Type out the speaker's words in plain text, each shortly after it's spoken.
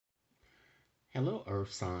Hello,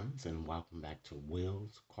 Earth signs, and welcome back to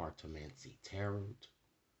Will's Cartomancy Tarot.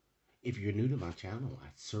 If you're new to my channel, I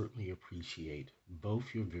certainly appreciate both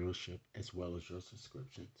your viewership as well as your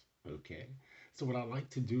subscriptions. Okay, so what I like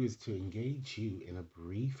to do is to engage you in a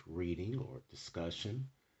brief reading or discussion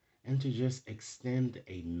and to just extend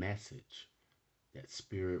a message that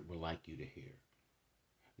Spirit would like you to hear.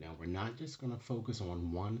 Now, we're not just going to focus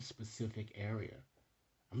on one specific area.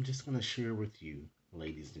 I'm just going to share with you,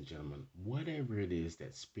 ladies and gentlemen, whatever it is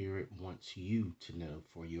that Spirit wants you to know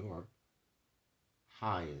for your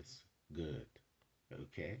highest good.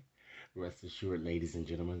 Okay? Rest assured, ladies and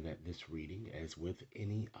gentlemen, that this reading, as with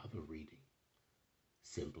any other reading,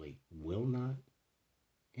 simply will not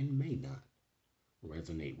and may not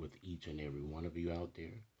resonate with each and every one of you out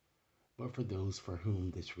there. But for those for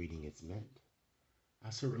whom this reading is meant,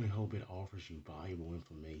 I certainly hope it offers you valuable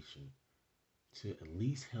information to at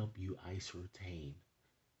least help you ascertain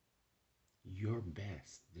your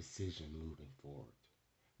best decision moving forward.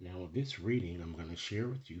 Now, with this reading, I'm going to share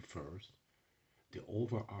with you first the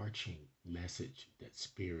overarching message that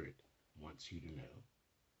Spirit wants you to know.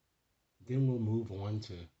 Then we'll move on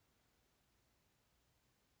to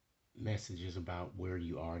messages about where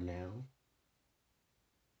you are now,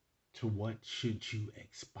 to what should you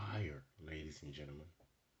aspire, ladies and gentlemen,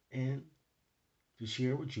 and to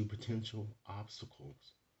share with you potential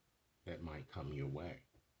obstacles that might come your way.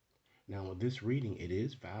 Now, with this reading, it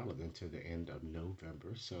is valid until the end of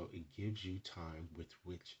November, so it gives you time with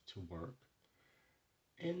which to work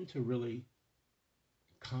and to really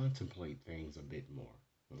contemplate things a bit more.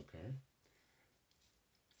 Okay?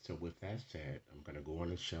 So, with that said, I'm going to go on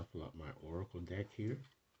and shuffle up my Oracle deck here.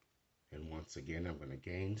 And once again, I'm going to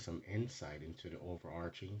gain some insight into the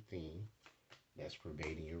overarching theme that's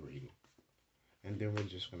pervading your reading. And then we're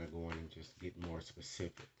just going to go on and just get more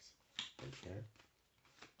specifics. Okay?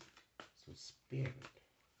 So, Spirit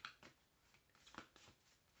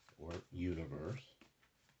or Universe,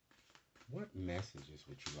 what messages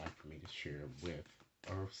would you like for me to share with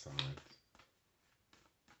Earth signs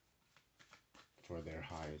for their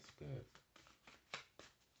highest good?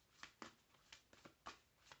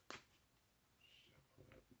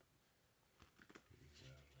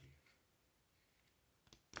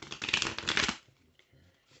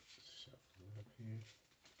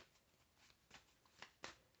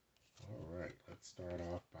 All right, let's start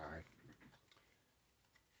off by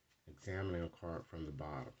examining a card from the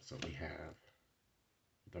bottom. So we have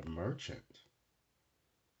the Merchant.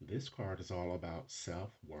 This card is all about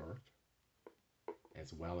self-worth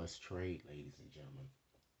as well as trade, ladies and gentlemen.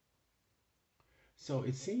 So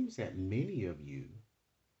it seems that many of you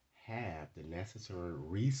have the necessary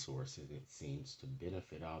resources, it seems, to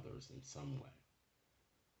benefit others in some way.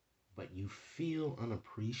 But you feel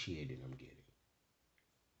unappreciated, I'm getting.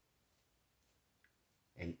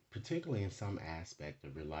 And particularly in some aspect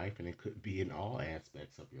of your life, and it could be in all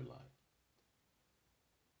aspects of your life.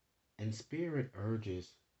 And Spirit urges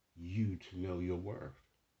you to know your worth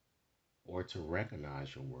or to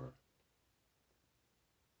recognize your worth.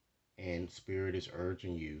 And Spirit is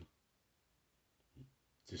urging you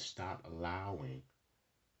to stop allowing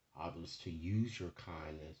others to use your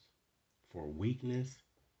kindness for weakness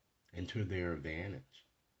and to their advantage.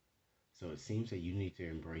 So it seems that you need to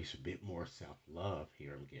embrace a bit more self-love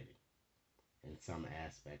here, I'm getting, in some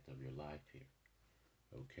aspect of your life here.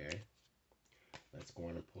 Okay? Let's go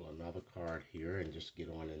on and pull another card here and just get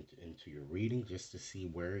on into your reading just to see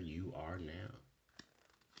where you are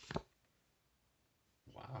now.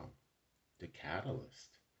 Wow. The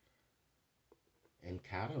Catalyst. And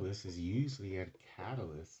Catalyst is usually a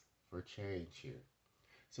catalyst for change here.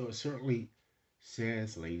 So it certainly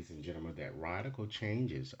says, ladies and gentlemen, that radical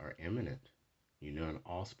changes are imminent. You know, an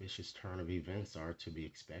auspicious turn of events are to be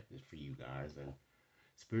expected for you guys. And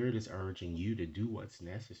Spirit is urging you to do what's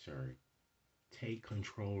necessary. Take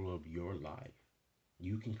control of your life.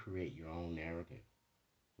 You can create your own narrative.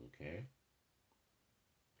 Okay?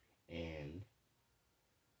 And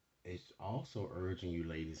it's also urging you,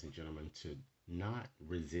 ladies and gentlemen, to not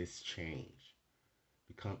resist change.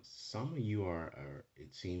 Because some of you are,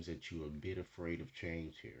 it seems that you're a bit afraid of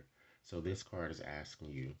change here. So this card is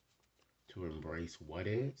asking you to embrace what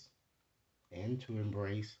is and to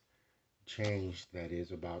embrace change that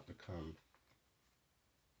is about to come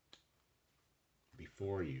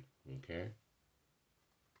before you. Okay?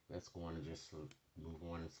 Let's go on and just move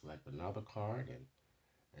on and select another card,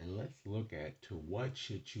 and let's look at to what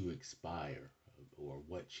should you aspire, or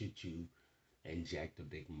what should you inject a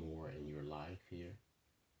bit more in your life here.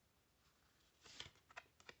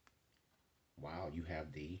 Wow, you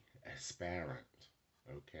have the aspirant.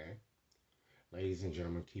 Okay? Ladies and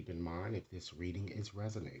gentlemen, keep in mind if this reading is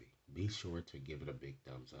resonating, be sure to give it a big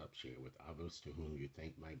thumbs up, share with others to whom you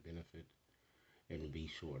think might benefit, and be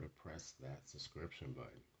sure to press that subscription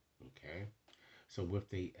button. Okay? So, with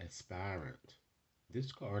the aspirant,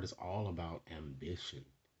 this card is all about ambition,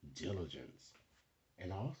 diligence,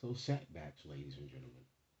 and also setbacks, ladies and gentlemen.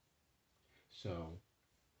 So,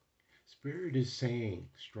 Spirit is saying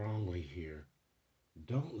strongly here,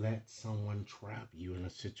 don't let someone trap you in a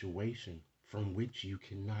situation from which you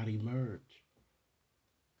cannot emerge.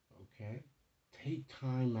 Okay? Take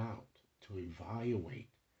time out to evaluate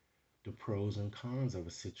the pros and cons of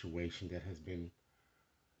a situation that has been,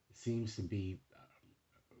 seems to be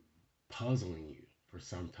puzzling you for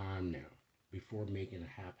some time now before making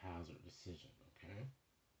a haphazard decision. Okay?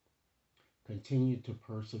 Continue to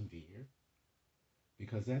persevere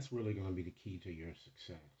because that's really going to be the key to your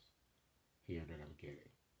success here that I'm getting.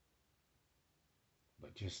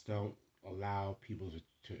 But just don't allow people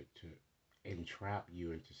to entrap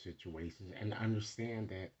you into situations and understand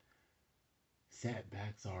that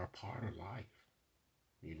setbacks are a part of life.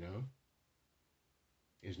 You know,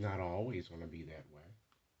 it's not always going to be that way.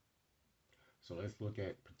 So let's look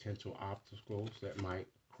at potential obstacles that might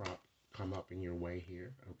come up in your way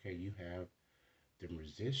here. Okay, you have the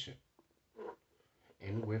musician,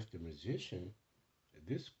 and with the musician,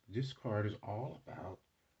 this card is all about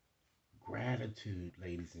gratitude,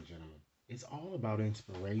 ladies and gentlemen. It's all about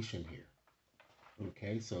inspiration here.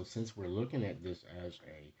 Okay, so since we're looking at this as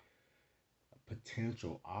a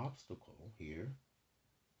potential obstacle here,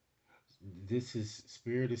 this is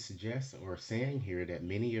Spirit is suggesting or saying here that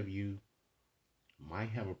many of you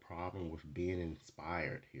might have a problem with being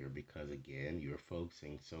inspired here because again you're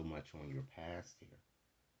focusing so much on your past here.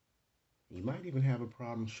 You might even have a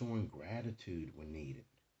problem showing gratitude when needed.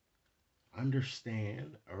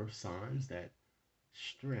 Understand, earth signs, that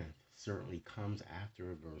strength certainly comes after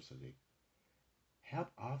adversity. Help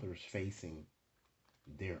others facing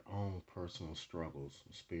their own personal struggles,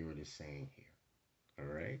 Spirit is saying here.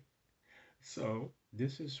 All right? So,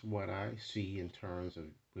 this is what I see in terms of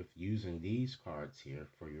with using these cards here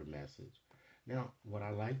for your message. Now, what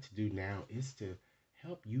I like to do now is to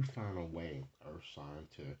help you find a way, Earth sign,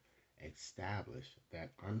 to establish that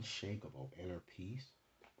unshakable inner peace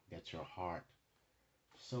that your heart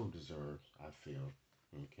so deserves, I feel.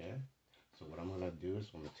 Okay? So, what I'm going to do is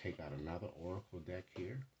I'm going to take out another oracle deck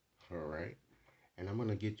here. All right? And I'm going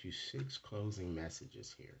to get you 6 closing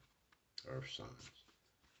messages here, Earth signs.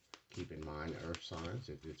 Keep in mind, Earth signs,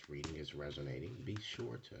 if this reading is resonating, be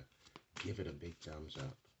sure to give it a big thumbs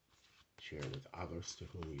up. Share with others to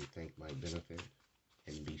whom you think might benefit.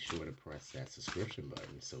 And be sure to press that subscription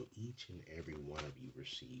button so each and every one of you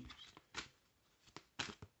receives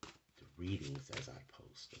the readings as I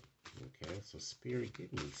post them. Okay, so Spirit,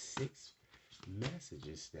 give me 6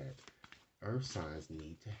 messages that Earth signs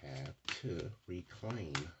need to have to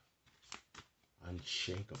reclaim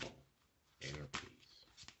unshakable inner peace.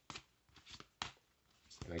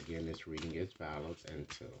 And again, this reading is valid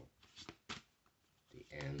until the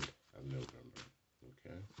end of November.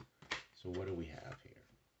 Okay? So what do we have here?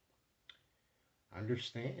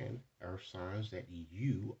 Understand, earth signs, that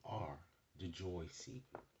you are the joy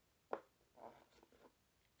seeker.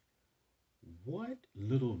 What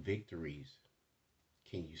little victories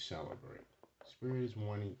can you celebrate? Spirit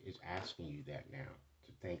is asking you that now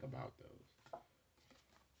to think about those.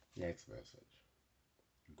 Next message.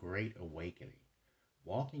 Great awakening.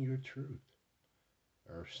 Walk in your truth,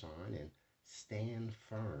 earth sign, and stand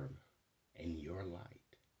firm in your light.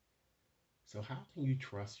 So how can you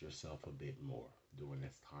trust yourself a bit more during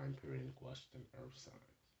this time period in question, earth signs?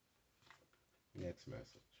 Next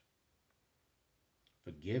message.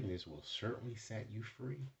 Forgiveness will certainly set you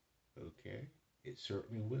free. Okay? It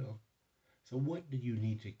certainly will. So what do you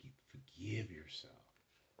need to forgive yourself?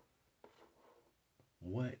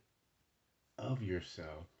 What of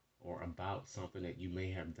yourself or about something that you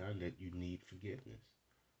may have done that you need forgiveness?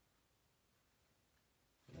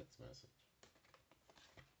 Next message.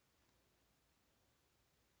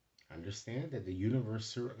 Understand that the universe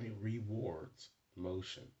certainly rewards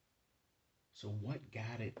motion. So what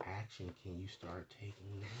guided action can you start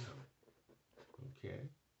taking now? Okay.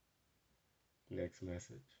 Next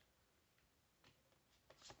message.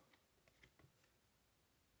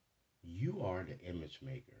 You are the image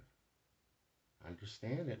maker.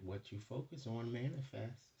 Understand that what you focus on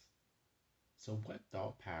manifests. So what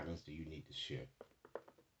thought patterns do you need to shift?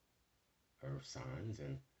 Earth signs.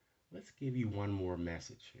 And let's give you one more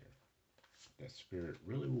message here that Spirit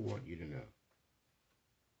really will want you to know.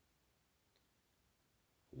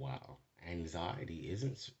 Wow. Anxiety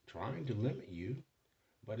isn't trying to limit you,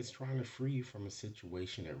 but it's trying to free you from a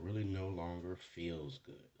situation that really no longer feels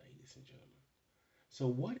good, ladies and gentlemen. So,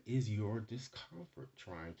 what is your discomfort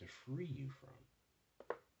trying to free you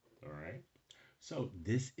from? All right. So,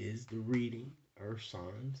 this is the reading, Earth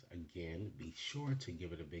Signs. Again, be sure to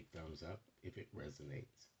give it a big thumbs up if it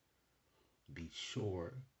resonates. Be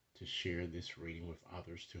sure to share this reading with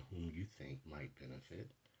others to whom you think might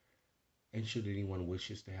benefit. And should anyone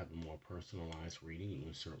wishes to have a more personalized reading, you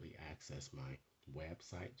can certainly access my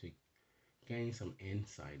website to gain some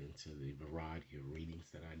insight into the variety of readings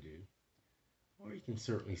that I do. Or you can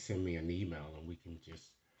certainly send me an email and we can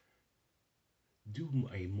just do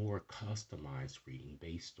a more customized reading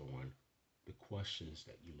based on the questions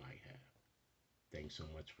that you might have. Thanks so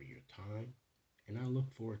much for your time, and I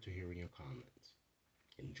look forward to hearing your comments.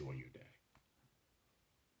 Enjoy your day.